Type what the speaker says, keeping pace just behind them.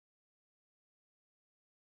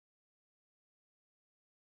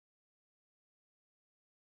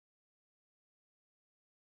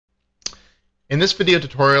In this video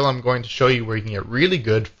tutorial, I'm going to show you where you can get really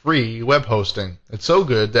good free web hosting. It's so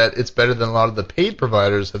good that it's better than a lot of the paid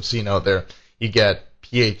providers have seen out there. You get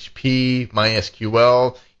PHP,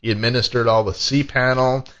 MySQL, you administer it all with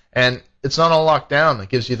cPanel, and it's not all locked down. It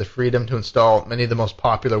gives you the freedom to install many of the most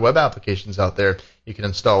popular web applications out there. You can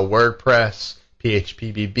install WordPress,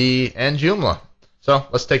 PHPBB, and Joomla. So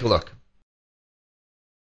let's take a look.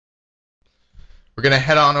 We're going to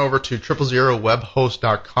head on over to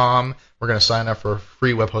 000webhost.com. We're going to sign up for a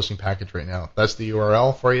free web hosting package right now. That's the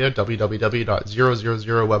URL for you,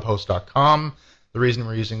 www.000webhost.com. The reason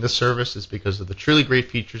we're using this service is because of the truly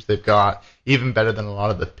great features they've got, even better than a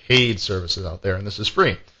lot of the paid services out there, and this is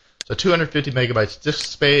free. So 250 megabytes disk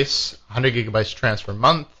space, 100 gigabytes transfer a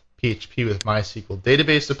month, PHP with MySQL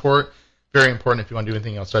database support. Very important if you want to do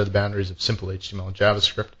anything outside of the boundaries of simple HTML and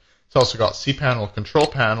JavaScript. It's also got cPanel Control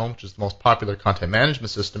Panel, which is the most popular content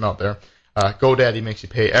management system out there. GoDaddy makes you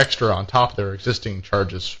pay extra on top of their existing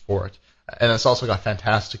charges for it. And it's also got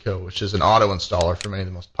Fantastico, which is an auto-installer for many of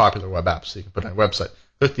the most popular web apps that you can put on your website.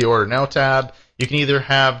 Click the Order Now tab. You can either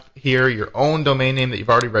have here your own domain name that you've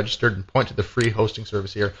already registered and point to the free hosting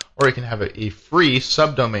service here, or you can have a free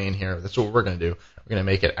subdomain here. That's what we're going to do. We're going to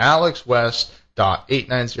make it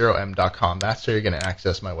alexwest.890m.com. That's how you're going to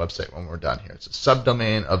access my website when we're done here. It's a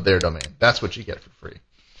subdomain of their domain. That's what you get for free.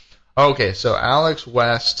 Okay, so Alex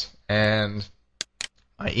West and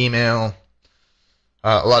my email.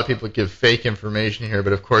 A lot of people give fake information here,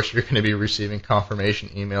 but of course you're going to be receiving confirmation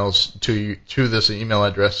emails to this email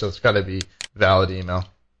address, so it's got to be valid email.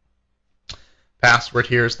 Password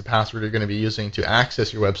here is the password you're going to be using to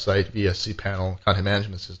access your website via cPanel content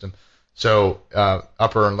management system. So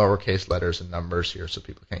upper and lowercase letters and numbers here so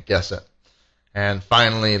people can't guess it. And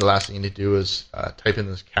finally, the last thing you need to do is type in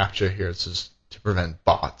this CAPTCHA here. This is to prevent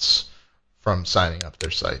bots from signing up their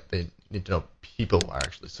site. They need to know people are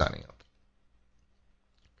actually signing up.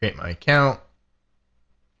 Create my account.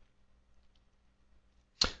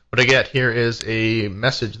 What I get here is a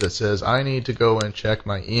message that says I need to go and check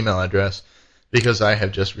my email address because I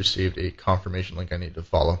have just received a confirmation link I need to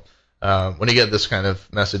follow. When you get this kind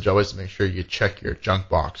of message, always make sure you check your junk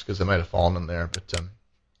box because it might have fallen in there, but it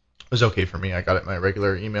was okay for me. I got it in my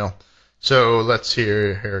regular email. So let's see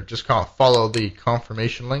here. Just follow the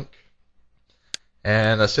confirmation link.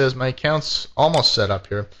 And it says my account's almost set up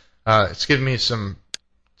here. It's giving me some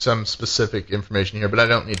specific information here, but I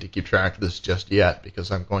don't need to keep track of this just yet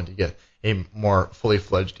because I'm going to get a more fully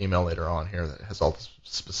fledged email later on here that has all the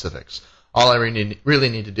specifics. All I really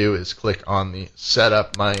need to do is click on the Set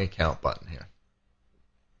Up My Account button here.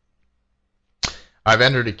 I've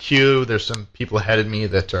entered a queue. There's some people ahead of me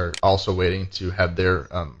that are also waiting to have their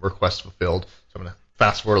requests fulfilled. So I'm going to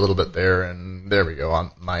fast forward a little bit there, and there we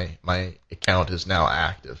go. My account is now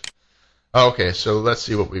active. Okay, so let's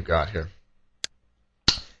see what we've got here.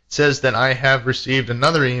 It says that I have received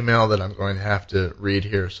another email that I'm going to have to read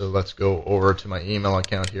here. So let's go over to my email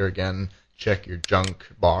account here again. Check your junk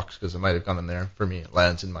box because it might have gone in there. For me, it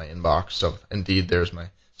lands in my inbox. So indeed, there's my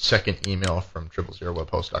second email from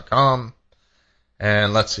 000webhost.com.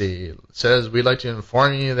 And let's see. It says, we'd like to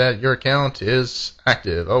inform you that your account is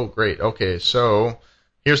active. Oh, great. Okay, so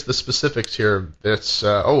here's the specifics here. It's,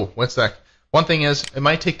 what's that? One thing is, it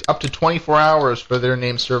might take up to 24 hours for their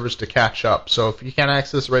name servers to catch up. So if you can't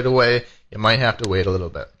access right away, you might have to wait a little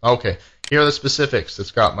bit. Okay, here are the specifics. It's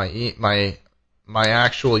got my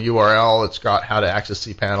actual URL. It's got how to access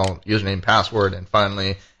cPanel, username, password, and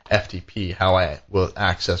finally FTP, how I will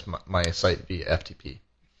access my site via FTP.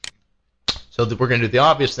 So we're going to do the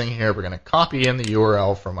obvious thing here. We're going to copy in the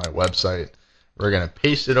URL from my website. We're going to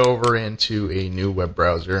paste it over into a new web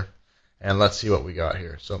browser. And let's see what we got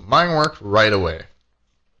here. So mine worked right away.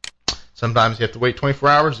 Sometimes you have to wait 24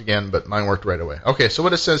 hours again, but mine worked right away. Okay, so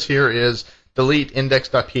what it says here is delete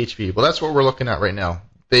index.php. Well, that's what we're looking at right now.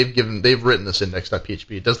 They've written this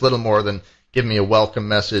index.php. It does little more than give me a welcome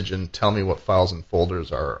message and tell me what files and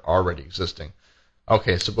folders are already existing.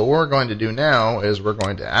 Okay, so but what we're going to do now is we're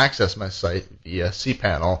going to access my site via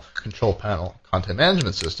cPanel, Control Panel, Content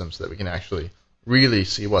Management System so that we can actually really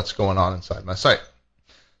see what's going on inside my site.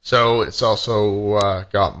 So it's also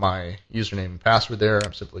got my username and password there.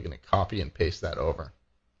 I'm simply going to copy and paste that over.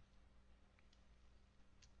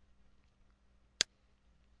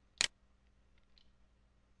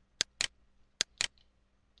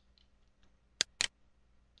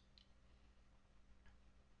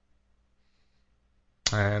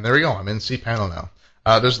 And there we go. I'm in cPanel now.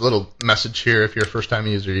 There's a little message here. If you're a first-time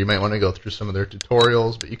user, you might want to go through some of their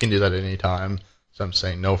tutorials, but you can do that at any time. So I'm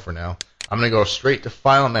saying no for now. I'm going to go straight to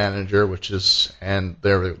File Manager, which is, and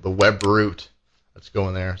there, the web root. Let's go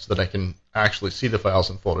in there so that I can actually see the files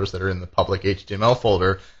and folders that are in the public HTML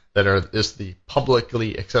folder that is the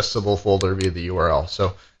publicly accessible folder via the URL.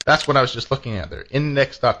 So that's what I was just looking at there.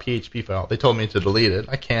 Index.php file. They told me to delete it.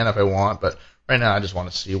 I can if I want, but right now I just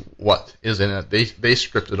want to see what is in it. They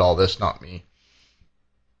scripted all this, not me.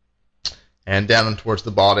 And down towards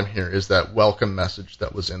the bottom here is that welcome message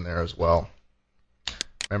that was in there as well.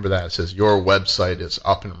 Remember that. It says your website is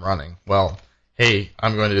up and running. Well, hey,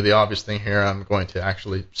 I'm going to do the obvious thing here. I'm going to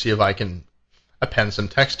actually see if I can append some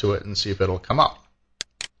text to it and see if it'll come up.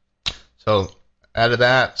 So added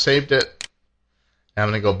that, saved it. Now I'm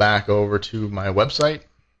going to go back over to my website.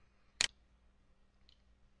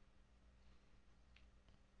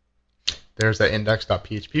 There's that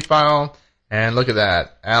index.php file. And look at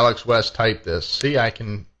that. Alex West typed this. See, I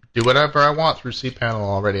can do whatever I want through cPanel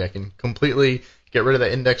already. I can completely get rid of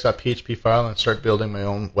that index.php file and start building my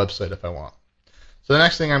own website if I want. So the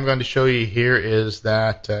next thing I'm going to show you here is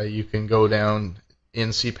that you can go down in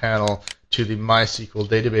cPanel to the MySQL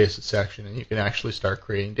databases section, and you can actually start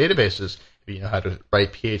creating databases. If you know how to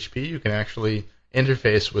write PHP, you can actually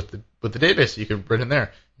interface with the database that you can put in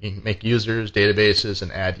there. You can make users, databases,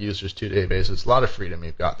 and add users to databases. A lot of freedom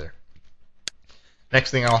you've got there.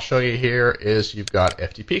 Next thing I'll show you here is you've got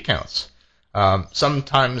FTP accounts.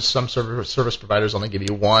 Sometimes some service providers only give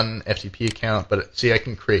you one FTP account, but see, I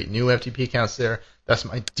can create new FTP accounts there. That's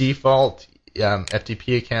my default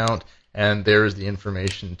FTP account, and there's the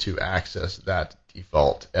information to access that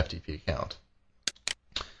default FTP account.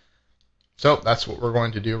 So that's what we're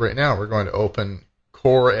going to do right now. We're going to open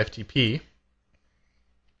Core FTP,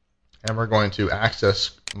 and we're going to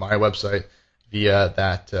access my website via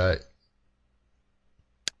that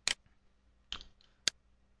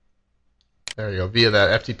there you go, via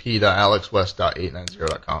that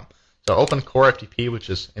ftp.alexwest.890.com. So open Core FTP, which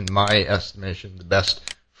is, in my estimation, the best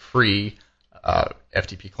free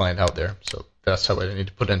FTP client out there. So that's how I need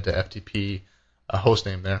to put into FTP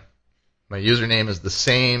hostname there. My username is the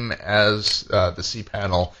same as the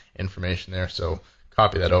cPanel information there, so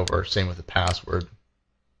copy that over. Same with the password.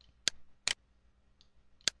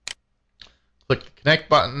 Click the connect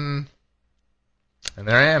button, and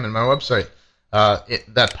there I am in my website.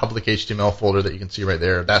 That public HTML folder that you can see right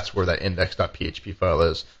there, that's where that index.php file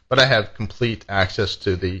is. But I have complete access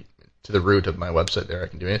to the root of my website there. I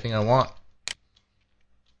can do anything I want.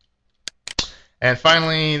 And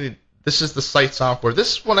finally, this is the site software.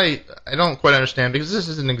 This one I don't quite understand because this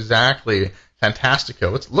isn't exactly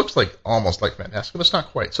Fantastico. It looks like almost like Fantastico, but it's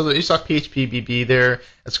not quite. So you saw PHP-BB there.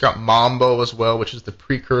 It's got Mambo as well, which is the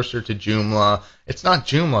precursor to Joomla. It's not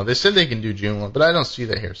Joomla. They said they can do Joomla, but I don't see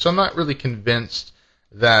that here. So I'm not really convinced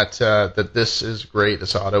that that this is great,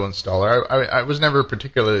 this auto installer. I was never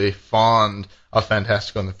particularly fond of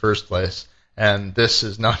Fantastico in the first place, and this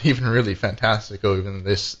is not even really Fantastico, even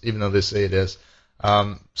though they say it is.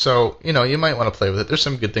 So you know, you might want to play with it. There's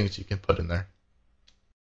some good things you can put in there.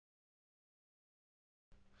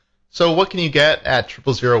 So what can you get at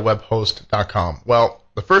 000webhost.com? Well,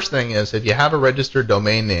 the first thing is if you have a registered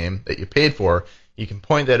domain name that you paid for, you can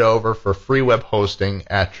point that over for free web hosting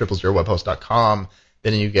at 000webhost.com.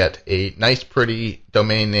 Then you get a nice, pretty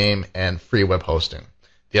domain name and free web hosting.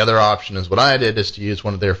 The other option is what I did, is to use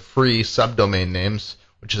one of their free subdomain names,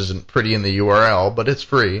 which isn't pretty in the URL, but it's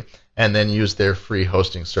free, and then use their free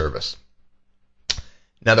hosting service.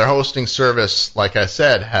 Now, their hosting service, like I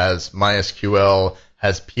said, has MySQL,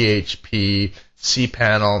 has PHP,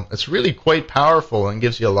 cPanel. It's really quite powerful and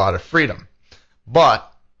gives you a lot of freedom.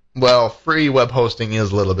 But, well, free web hosting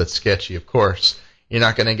is a little bit sketchy, of course. You're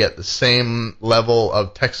not going to get the same level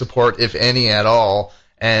of tech support, if any at all.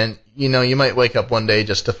 And, you know, you might wake up one day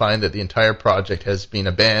just to find that the entire project has been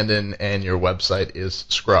abandoned and your website is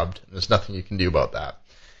scrubbed. There's nothing you can do about that.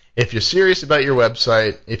 If you're serious about your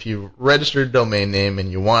website, if you registered a domain name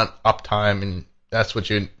and you want uptime and that's what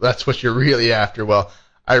you're really after, well,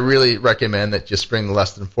 I really recommend that you spring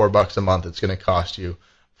less than $4 a month it's going to cost you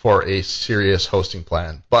for a serious hosting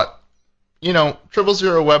plan. But, you know,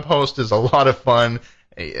 000 Web Host is a lot of fun.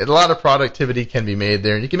 A lot of productivity can be made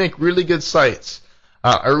there. You can make really good sites.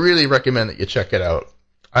 I really recommend that you check it out.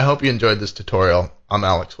 I hope you enjoyed this tutorial. I'm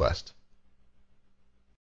Alex West.